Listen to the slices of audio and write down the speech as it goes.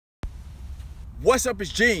What's up,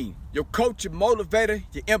 it's Gene, your coach, your motivator,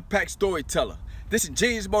 your impact storyteller. This is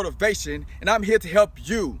Gene's Motivation, and I'm here to help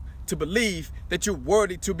you to believe that you're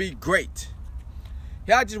worthy to be great.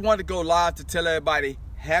 Yeah, I just wanted to go live to tell everybody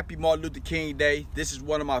happy Martin Luther King Day. This is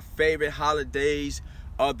one of my favorite holidays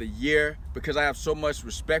of the year because I have so much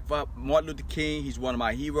respect for Martin Luther King. He's one of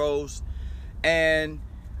my heroes. And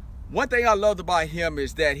one thing I loved about him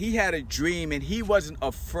is that he had a dream and he wasn't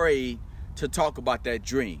afraid to talk about that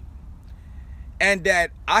dream. And that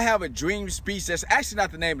I have a dream speech. That's actually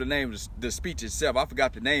not the name of the speech itself. I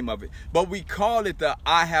forgot the name of it. But we call it the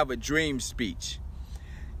I have a dream speech.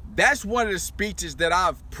 That's one of the speeches that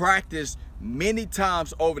I've practiced many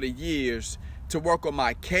times over the years to work on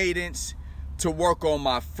my cadence, to work on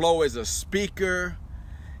my flow as a speaker.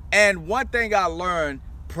 And one thing I learned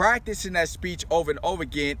practicing that speech over and over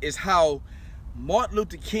again is how Martin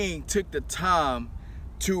Luther King took the time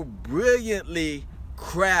to brilliantly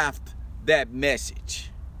craft that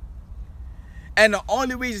message. And the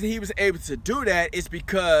only reason he was able to do that is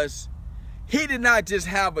because he did not just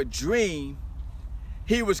have a dream,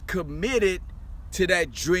 he was committed to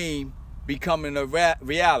that dream becoming a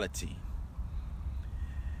reality.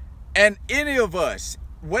 And any of us,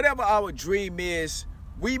 whatever our dream is,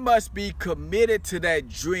 we must be committed to that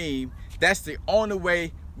dream. That's the only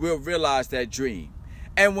way we'll realize that dream.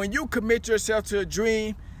 And when you commit yourself to a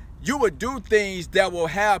dream, you will do things that will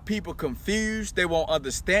have people confused. They won't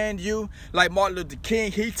understand you. Like Martin Luther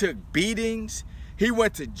King, he took beatings. He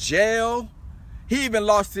went to jail. He even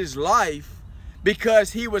lost his life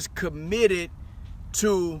because he was committed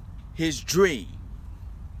to his dream.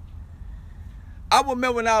 I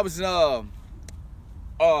remember when I was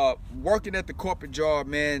working at the corporate job,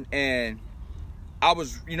 man, and I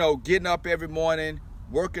was, getting up every morning,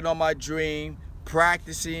 working on my dream,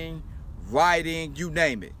 practicing, writing, you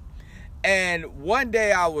name it. And one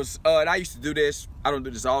day I was, and I used to do this. I don't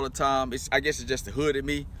do this all the time. I guess it's just the hood in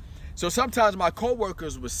me. So sometimes my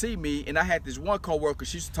coworkers would see me, and I had this one coworker.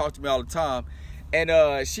 She used to talk to me all the time,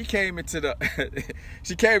 and she came into the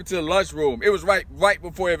the lunchroom. It was right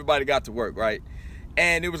before everybody got to work, right?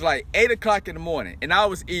 And it was like 8 o'clock in the morning, and I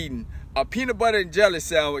was eating a peanut butter and jelly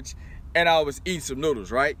sandwich, and I was eating some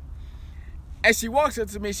noodles, right? And she walks up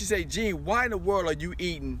to me, she said, "Gene, why in the world are you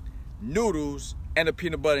eating noodles and a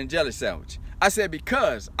peanut butter and jelly sandwich?" I said,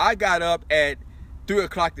 "Because I got up at 3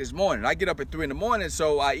 o'clock this morning. I get up at 3 in the morning,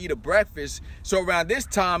 so I eat a breakfast. So around this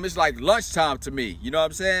time, it's like lunchtime to me. You know what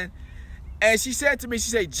I'm saying?" And she said to me, she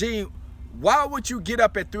said, "Gene, why would you get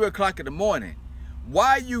up at 3 o'clock in the morning?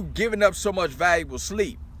 Why are you giving up so much valuable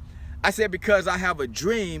sleep?" I said, "Because I have a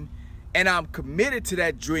dream, and I'm committed to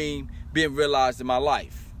that dream being realized in my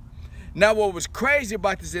life." Now, what was crazy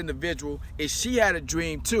about this individual is she had a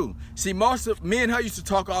dream too. See, me and her used to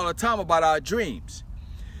talk all the time about our dreams.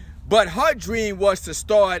 But her dream was to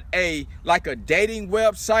start like a dating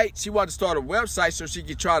website. She wanted to start a website so she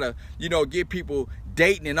could try to, get people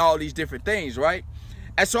dating and all these different things, right?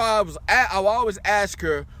 And so I would always ask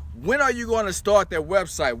her, "When are you going to start that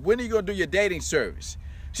website? When are you going to do your dating service?"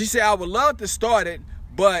 She said, "I would love to start it,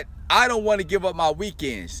 but I don't want to give up my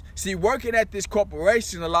weekends." See, working at this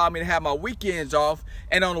corporation allowed me to have my weekends off.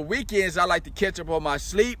 And on the weekends, I like to catch up on my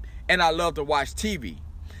sleep, and I love to watch TV.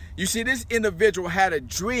 You see, this individual had a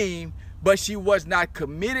dream, but she was not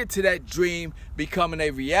committed to that dream becoming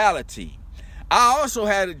a reality. I also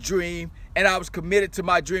had a dream, and I was committed to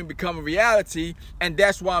my dream becoming reality, and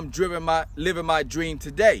that's why I'm living my dream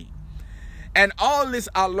today. And all this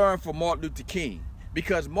I learned from Martin Luther King,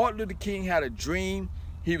 because Martin Luther King had a dream.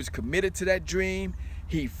 He was committed to that dream.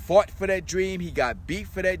 He fought for that dream. He got beat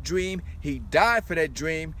for that dream. He died for that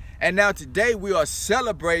dream. And now today we are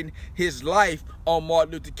celebrating his life on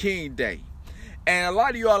Martin Luther King Day. And a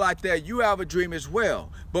lot of y'all out there, you have a dream as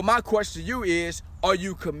well. But my question to you is, are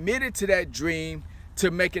you committed to that dream,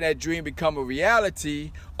 to making that dream become a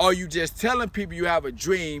reality? Or are you just telling people you have a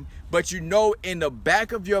dream, but in the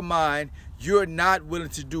back of your mind, you're not willing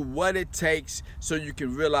to do what it takes so you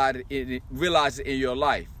can realize it in your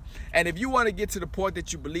life? And if you want to get to the point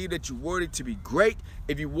that you believe that you're worthy to be great,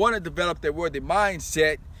 if you want to develop that worthy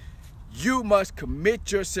mindset, you must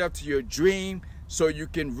commit yourself to your dream so you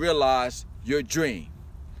can realize your dream.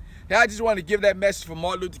 Now, I just want to give that message for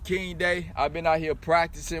Martin Luther King Day. I've been out here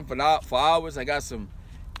practicing for hours. I got some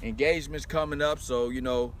engagements coming up. So,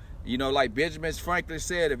 like Benjamin Franklin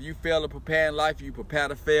said, if you fail to prepare in life, you prepare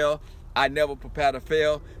to fail. I never prepare to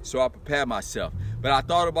fail, so I prepare myself. But I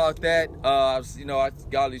thought about that. I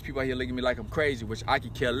got all these people out here looking at me like I'm crazy, which I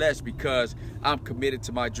could care less because I'm committed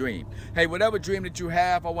to my dream. Hey, whatever dream that you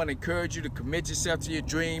have, I want to encourage you to commit yourself to your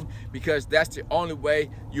dream, because that's the only way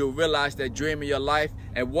you'll realize that dream in your life.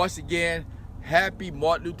 And once again, happy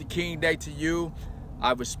Martin Luther King Day to you.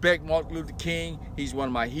 I respect Martin Luther King. He's one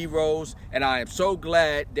of my heroes, and I am so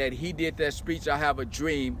glad that he did that speech, I Have a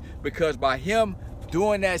Dream, because by him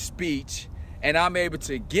doing that speech, and I'm able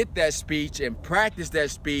to get that speech and practice that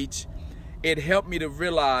speech, it helped me to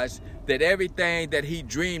realize that everything that he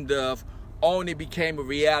dreamed of only became a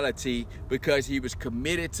reality because he was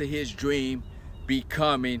committed to his dream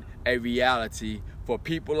becoming a reality for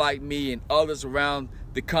people like me and others around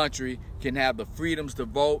the country can have the freedoms to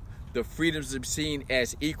vote, the freedoms to be seen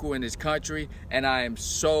as equal in this country, and I am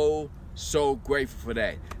so grateful for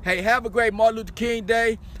that. Hey, have a great Martin Luther King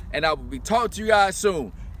Day, and I will be talking to you guys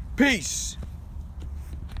soon. Peace.